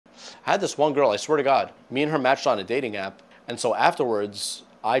had this one girl, I swear to God, me and her matched on a dating app. And so afterwards,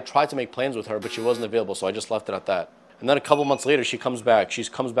 I tried to make plans with her, but she wasn't available, so I just left it at that. And then a couple months later, she comes back. She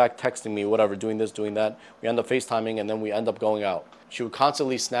comes back texting me, whatever, doing this, doing that. We end up FaceTiming, and then we end up going out. She would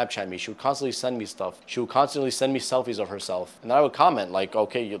constantly Snapchat me. She would constantly send me stuff. She would constantly send me selfies of herself. And then I would comment like,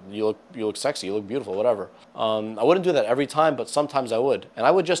 okay, you look sexy, you look beautiful, whatever. I wouldn't do that every time, but sometimes I would. And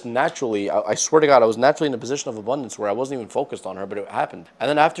I would just naturally, I swear to God, I was naturally in a position of abundance where I wasn't even focused on her, but it happened. And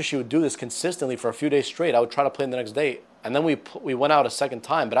then after she would do this consistently for a few days straight, I would try to plan the next date. And then we went out a second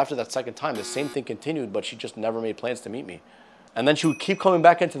time, but after that second time, the same thing continued, but she just never made plans to meet me. And then she would keep coming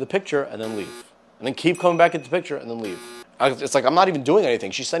back into the picture and then leave. And then keep coming back into the picture and then leave. It's like I'm not even doing anything.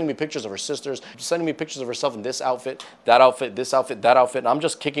 She's sending me pictures of her sisters, she's sending me pictures of herself in this outfit, that outfit, this outfit, that outfit, and I'm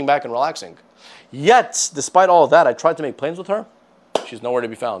just kicking back and relaxing. Yet, despite all of that, I tried to make plans with her. She's nowhere to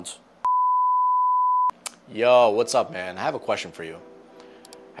be found. Yo, what's up, man? I have a question for you.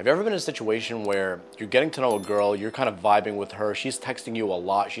 Have you ever been in a situation where you're getting to know a girl, you're kind of vibing with her, she's texting you a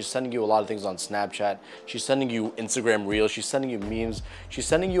lot, she's sending you a lot of things on Snapchat, she's sending you Instagram Reels, she's sending you memes, she's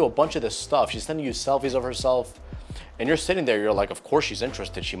sending you a bunch of this stuff, she's sending you selfies of herself, and you're sitting there, you're like, of course she's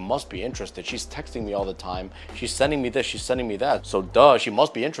interested, she must be interested, she's texting me all the time, she's sending me this, she's sending me that, so duh, she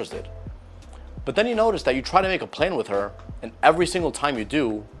must be interested. But then you notice that you try to make a plan with her, and every single time you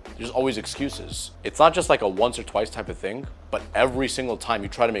do, there's always excuses. It's not just like a once or twice type of thing, but every single time you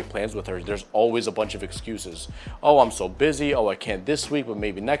try to make plans with her, there's always a bunch of excuses. Oh, I'm so busy. Oh, I can't this week, but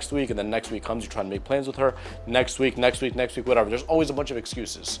maybe next week. And then next week comes, you try to make plans with her. Next week, whatever. There's always a bunch of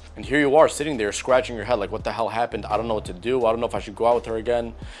excuses. And here you are sitting there scratching your head like, what the hell happened? I don't know what to do. I don't know if I should go out with her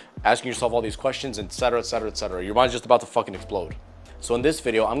again. Asking yourself all these questions, etc., etc., etc. Your mind's just about to fucking explode. So in this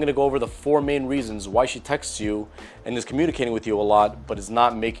video, I'm gonna go over the 4 main reasons why she texts you and is communicating with you a lot, but is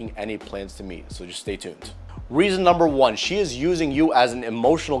not making any plans to meet. So just stay tuned. Reason number 1, she is using you as an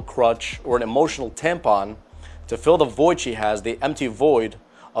emotional crutch or an emotional tampon to fill the void she has, the empty void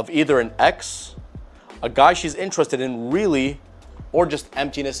of either an ex, a guy she's interested in really, or just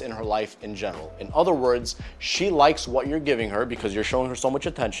emptiness in her life in general. In other words, she likes what you're giving her because you're showing her so much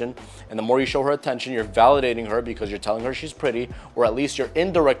attention, and the more you show her attention, you're validating her because you're telling her she's pretty, or at least you're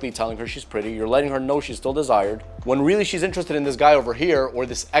indirectly telling her she's pretty, you're letting her know she's still desired, when really she's interested in this guy over here, or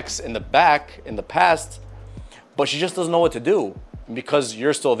this ex in the back, in the past, but she just doesn't know what to do. Because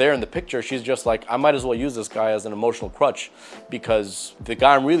you're still there in the picture, she's just like, I might as well use this guy as an emotional crutch because the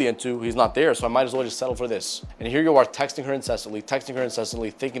guy I'm really into, he's not there, so I might as well just settle for this. And here you are texting her incessantly,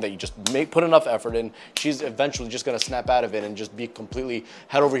 thinking that you just put enough effort in, she's eventually just gonna snap out of it and just be completely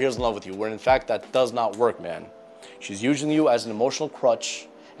head over heels in love with you, when in fact that does not work, man. She's using you as an emotional crutch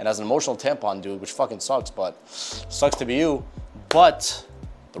and as an emotional tampon, dude, which fucking sucks, but sucks to be you. But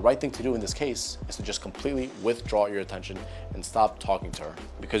the right thing to do in this case is to just completely withdraw your attention and stop talking to her,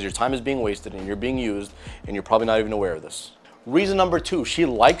 because your time is being wasted and you're being used and you're probably not even aware of this. Reason number 2, she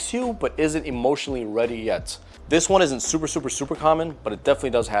likes you but isn't emotionally ready yet. This one isn't super common, but it definitely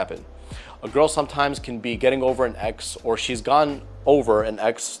does happen. A girl sometimes can be getting over an ex, or she's gone over an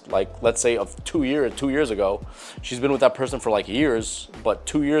ex, like let's say of 2 years ago. She's been with that person for like years, but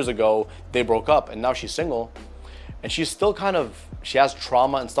 2 years ago they broke up and now she's single. And she's still she has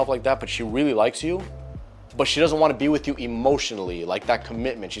trauma and stuff like that, but she really likes you, but she doesn't want to be with you emotionally, like that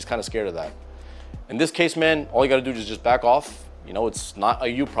commitment. She's kind of scared of that. In this case, man, all you got to do is just back off. You know, it's not a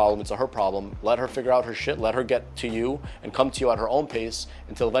you problem, it's a her problem. Let her figure out her shit, let her get to you and come to you at her own pace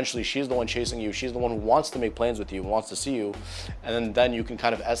until eventually she's the one chasing you. She's the one who wants to make plans with you, wants to see you. And then you can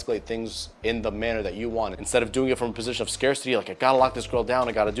kind of escalate things in the manner that you want. Instead of doing it from a position of scarcity, like I gotta lock this girl down,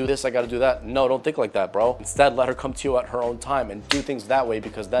 I gotta do this, I gotta do that. No, don't think like that, bro. Instead, let her come to you at her own time and do things that way,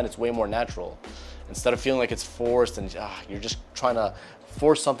 because then it's way more natural. Instead of feeling like it's forced and you're just trying to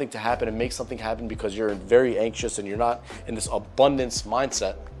force something to happen and make something happen because you're very anxious and you're not in this abundance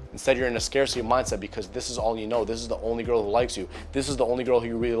mindset. Instead, you're in a scarcity mindset because this is all you know. This is the only girl who likes you. This is the only girl who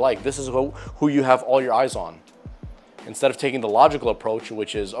you really like. This is who you have all your eyes on. Instead of taking the logical approach,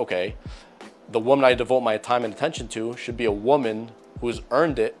 which is, okay, the woman I devote my time and attention to should be a woman who's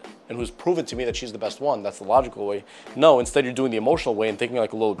earned it and who's proven to me that she's the best one. That's the logical way. No, instead you're doing the emotional way and thinking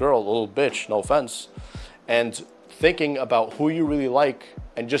like a little girl, a little bitch, no offense, and thinking about who you really like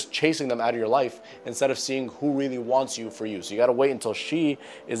and just chasing them out of your life instead of seeing who really wants you for you. So you gotta wait until she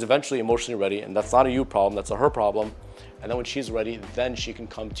is eventually emotionally ready, and that's not a you problem, that's a her problem. And then when she's ready, then she can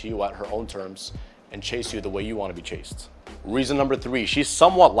come to you at her own terms and chase you the way you want to be chased. Reason number 3, she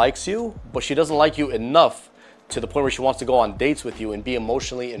somewhat likes you, but she doesn't like you enough to the point where she wants to go on dates with you and be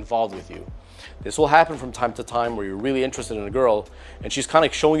emotionally involved with you. This will happen from time to time where you're really interested in a girl and she's kind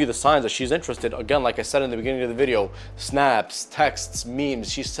of showing you the signs that she's interested. Again, like I said in the beginning of the video, snaps, texts,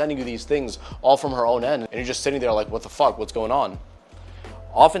 memes, she's sending you these things all from her own end and you're just sitting there like, what the fuck, what's going on?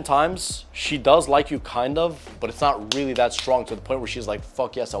 Oftentimes, she does like you kind of, but it's not really that strong to the point where she's like,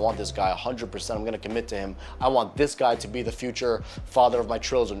 fuck yes, I want this guy 100%, I'm gonna commit to him. I want this guy to be the future father of my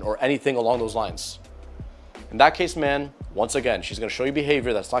children or anything along those lines. In that case, man, once again, she's gonna show you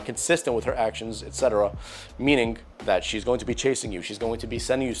behavior that's not consistent with her actions, etc. Meaning that she's going to be chasing you, she's going to be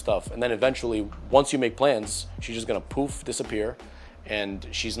sending you stuff, and then eventually, once you make plans, she's just gonna poof, disappear, and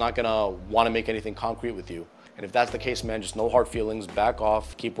she's not gonna wanna make anything concrete with you. And if that's the case, man, just no hard feelings, back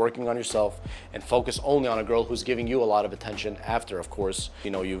off, keep working on yourself, and focus only on a girl who's giving you a lot of attention after, of course, you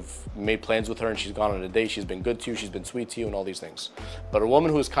know, you've made plans with her and she's gone on a date, she's been good to you, she's been sweet to you, and all these things. But a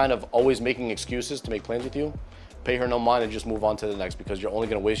woman who's kind of always making excuses to make plans with you, pay her no mind and just move on to the next, because you're only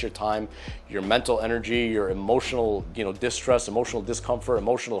going to waste your time, your mental energy, your emotional, distress, emotional discomfort,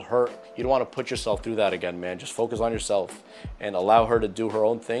 emotional hurt. You don't want to put yourself through that again, man. Just focus on yourself and allow her to do her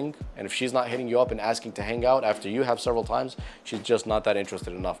own thing. And if she's not hitting you up and asking to hang out after you have several times, she's just not that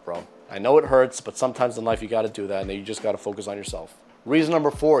interested enough, bro. I know it hurts, but sometimes in life you got to do that, and then you just got to focus on yourself. Reason number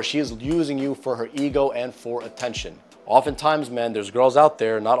 4, she is using you for her ego and for attention. Oftentimes, man, there's girls out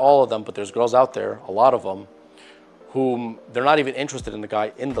there, not all of them, but there's girls out there, a lot of them, whom they're not even interested in the guy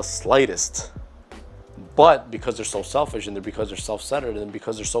in the slightest. But because they're so selfish and because they're self-centered and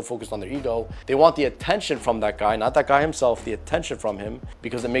because they're so focused on their ego, they want the attention from that guy, not that guy himself, the attention from him,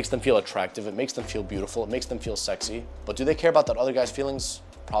 because it makes them feel attractive, it makes them feel beautiful, it makes them feel sexy. But do they care about that other guy's feelings?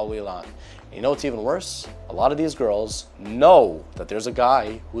 Probably not. And you know what's even worse? A lot of these girls know that there's a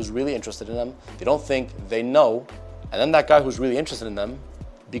guy who's really interested in them. They don't think, they know. And then that guy who's really interested in them,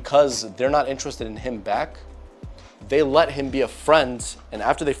 because they're not interested in him back, they let him be a friend, and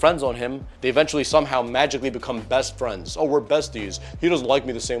after they friend zone him, they eventually somehow magically become best friends. Oh, we're besties. He doesn't like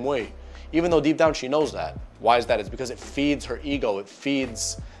me the same way. Even though deep down she knows that. Why is that? It's because it feeds her ego. It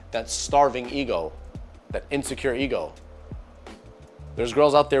feeds that starving ego, that insecure ego. There's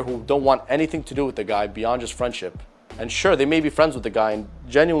girls out there who don't want anything to do with the guy beyond just friendship. And sure, they may be friends with the guy and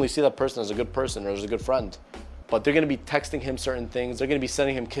genuinely see that person as a good person or as a good friend. But they're going to be texting him certain things. They're going to be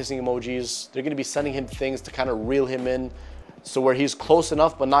sending him kissing emojis. They're going to be sending him things to kind of reel him in, so where he's close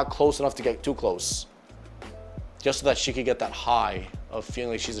enough but not close enough to get too close. Just so that she could get that high of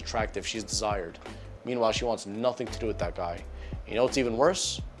feeling like she's attractive, she's desired. Meanwhile, she wants nothing to do with that guy. You know what's even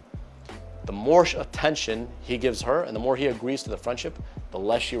worse? The more attention he gives her and the more he agrees to the friendship, the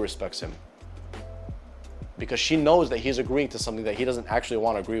less she respects him. Because she knows that he's agreeing to something that he doesn't actually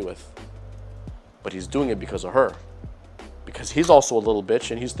want to agree with. But he's doing it because of her. Because he's also a little bitch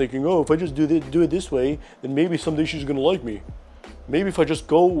and he's thinking, oh, if I just do it this way, then maybe someday she's gonna like me. Maybe if I just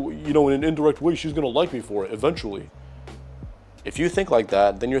go, in an indirect way, she's gonna like me for it eventually. If you think like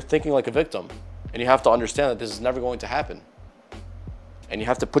that, then you're thinking like a victim. And you have to understand that this is never going to happen. And you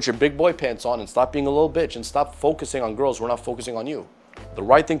have to put your big boy pants on and stop being a little bitch and stop focusing on girls who are not focusing on you. The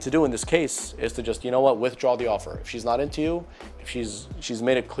right thing to do in this case is to just, withdraw the offer. If she's not into you, if she's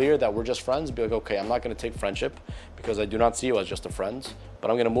made it clear that we're just friends, be like, okay, I'm not going to take friendship because I do not see you as just a friend,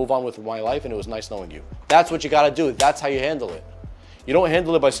 but I'm going to move on with my life and it was nice knowing you. That's what you got to do. That's how you handle it. You don't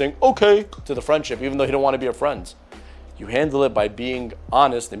handle it by saying, okay, to the friendship, even though you don't want to be a friend. You handle it by being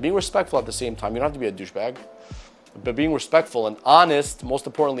honest and being respectful at the same time. You don't have to be a douchebag, but being respectful and honest, most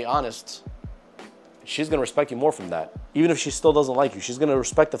importantly, honest. She's going to respect you more from that. Even if she still doesn't like you, she's going to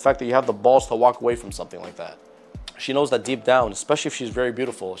respect the fact that you have the balls to walk away from something like that. She knows that deep down, especially if she's very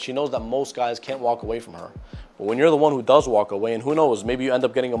beautiful, she knows that most guys can't walk away from her. But when you're the one who does walk away, and who knows, maybe you end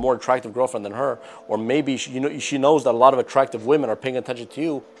up getting a more attractive girlfriend than her, or maybe she knows that a lot of attractive women are paying attention to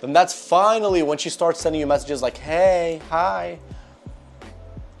you, then that's finally when she starts sending you messages like, hey, hi,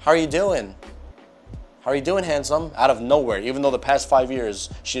 how are you doing? How are you doing, handsome? Out of nowhere, even though the past 5 years,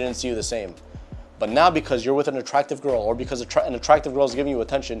 she didn't see you the same. But now because you're with an attractive girl or because an attractive girl is giving you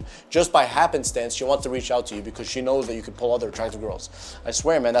attention, just by happenstance, she wants to reach out to you because she knows that you can pull other attractive girls. I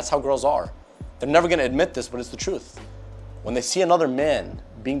swear, man, that's how girls are. They're never going to admit this, but it's the truth. When they see another man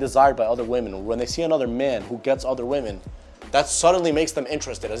being desired by other women, or when they see another man who gets other women, that suddenly makes them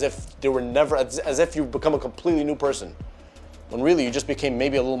interested, as if they were never, as if you've become a completely new person. When really you just became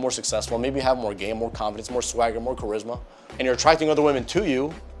maybe a little more successful, maybe you have more game, more confidence, more swagger, more charisma, and you're attracting other women to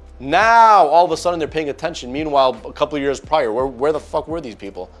you. Now, all of a sudden, they're paying attention. Meanwhile, a couple of years prior, where the fuck were these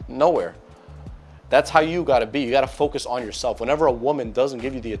people? Nowhere. That's how you gotta be. You gotta focus on yourself. Whenever a woman doesn't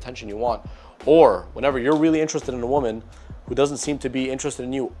give you the attention you want, or whenever you're really interested in a woman who doesn't seem to be interested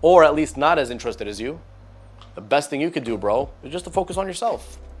in you, or at least not as interested as you, The best thing you could do, bro, is just to focus on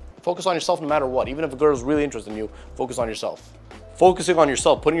yourself. Focus on yourself no matter what. Even if a girl is really interested in you, focus on yourself. Focusing on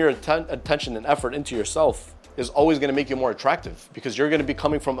yourself, putting your attention and effort into yourself is always going to make you more attractive, because you're going to be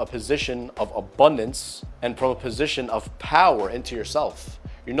coming from a position of abundance and from a position of power into yourself.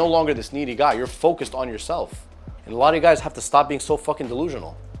 You're no longer this needy guy. You're focused on yourself. And a lot of you guys have to stop being so fucking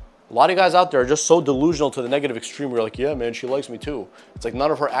delusional. A lot of guys out there are just so delusional to the negative extreme where you're like, yeah, man, she likes me too. It's like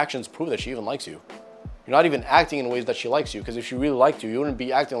none of her actions prove that she even likes you. You're not even acting in ways that she likes you, because if she really liked you, you wouldn't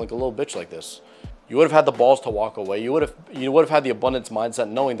be acting like a little bitch like this. You would have had the balls to walk away. You would have had the abundance mindset,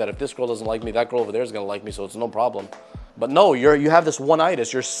 knowing that if this girl doesn't like me, that girl over there is going to like me, so it's no problem. But no, you have this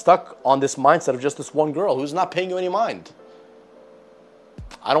one-itis. You're stuck on this mindset of just this one girl who's not paying you any mind.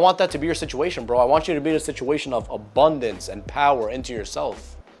 I don't want that to be your situation, bro. I want you to be in a situation of abundance and power into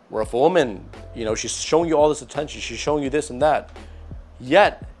yourself, where if a woman, she's showing you all this attention, she's showing you this and that,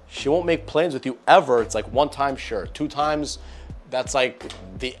 yet she won't make plans with you ever. It's like one time, sure. 2 times, that's like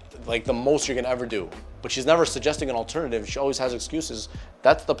the most you're gonna ever do. But she's never suggesting an alternative. She always has excuses.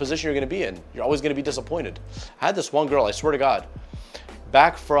 That's the position you're gonna be in. You're always gonna be disappointed. I had this one girl, I swear to God,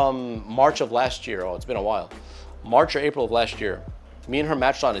 back from March of last year. Oh, it's been a while. March or April of last year. Me and her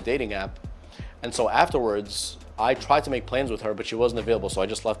matched on a dating app. And so afterwards, I tried to make plans with her, but she wasn't available, so I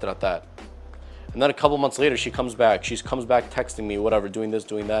just left it at that. And then a couple months later, she comes back. She comes back texting me, whatever, doing this,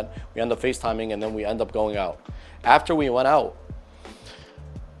 doing that. We end up FaceTiming, and then we end up going out. After we went out,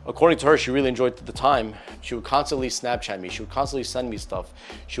 according to her, she really enjoyed the time. She would constantly Snapchat me. She would constantly send me stuff.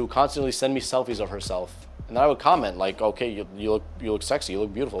 She would constantly send me selfies of herself. And then I would comment like, okay, you look sexy, you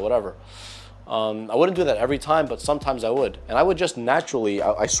look beautiful, whatever. I wouldn't do that every time, but sometimes I would. And I would just naturally,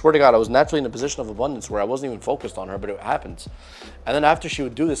 I swear to God, I was naturally in a position of abundance where I wasn't even focused on her, but it happened. And then after she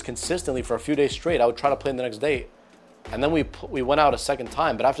would do this consistently for a few days straight, I would try to plan the next date. And then we went out a second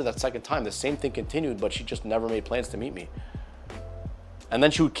time, but after that second time, the same thing continued, but she just never made plans to meet me. And then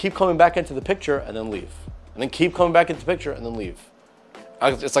she would keep coming back into the picture and then leave. And then keep coming back into the picture and then leave.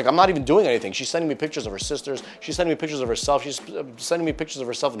 It's like I'm not even doing anything. She's sending me pictures of her sisters. She's sending me pictures of herself. She's sending me pictures of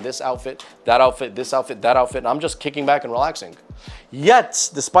herself in this outfit, that outfit, this outfit, that outfit. And I'm just kicking back and relaxing. Yet,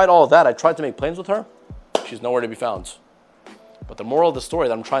 despite all of that, I tried to make plans with her. She's nowhere to be found. But the moral of the story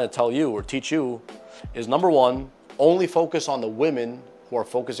that I'm trying to tell you or teach you is, number one, only focus on the women who are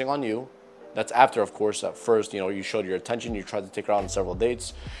focusing on you. That's after, of course, at first, you showed your attention. You tried to take her out on several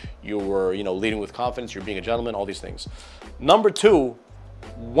dates. You were, leading with confidence. You're being a gentleman, all these things. Number two,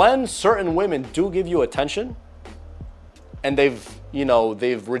 when certain women do give you attention and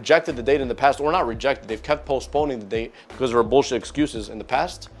they've rejected the date in the past, or not rejected, they've kept postponing the date because of her bullshit excuses in the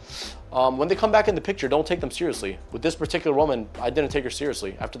past, when they come back in the picture, don't take them seriously. With this particular woman, I didn't take her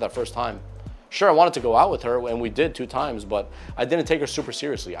seriously after that first time. Sure, I wanted to go out with her, and we did 2 times, but I didn't take her super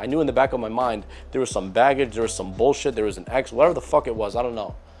seriously. I knew in the back of my mind there was some baggage, there was some bullshit, there was an ex, whatever the fuck it was, I don't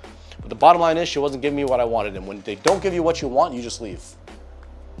know. But the bottom line is, she wasn't giving me what I wanted, and when they don't give you what you want, you just leave.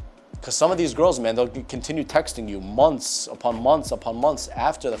 Because some of these girls, man, they'll continue texting you months upon months upon months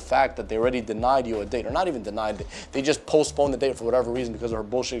after the fact that they already denied you a date. Or not even denied, they just postponed the date for whatever reason because of her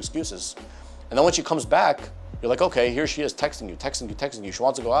bullshit excuses. And then when she comes back, you're like, okay, here she is texting you. She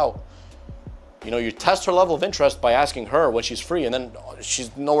wants to go out. You test her level of interest by asking her when she's free, and then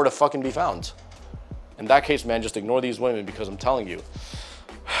she's nowhere to fucking be found. In that case, man, just ignore these women, because I'm telling you,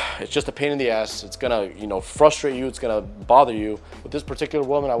 it's just a pain in the ass. It's gonna, frustrate you. It's gonna bother you. With this particular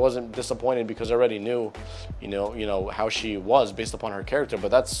woman, I wasn't disappointed because I already knew, how she was based upon her character.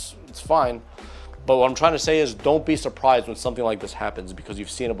 But it's fine. But what I'm trying to say is, don't be surprised when something like this happens, because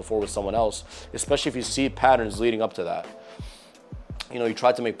you've seen it before with someone else, especially if you see patterns leading up to that. You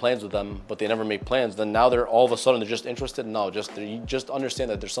tried to make plans with them, but they never make plans. Then now they're all of a sudden they're just interested. No, just understand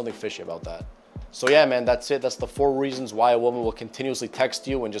that there's something fishy about that. So yeah, man, that's it. That's the 4 reasons why a woman will continuously text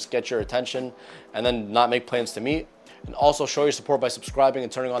you and just get your attention and then not make plans to meet. And also show your support by subscribing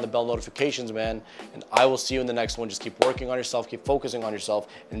and turning on the bell notifications, man. And I will see you in the next one. Just keep working on yourself, keep focusing on yourself,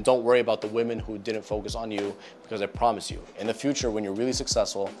 and don't worry about the women who didn't focus on you, because I promise you, in the future, when you're really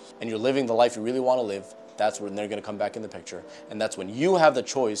successful and you're living the life you really want to live, that's when they're going to come back in the picture. And that's when you have the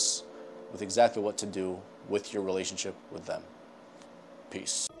choice with exactly what to do with your relationship with them.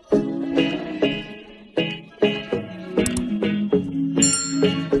 Peace.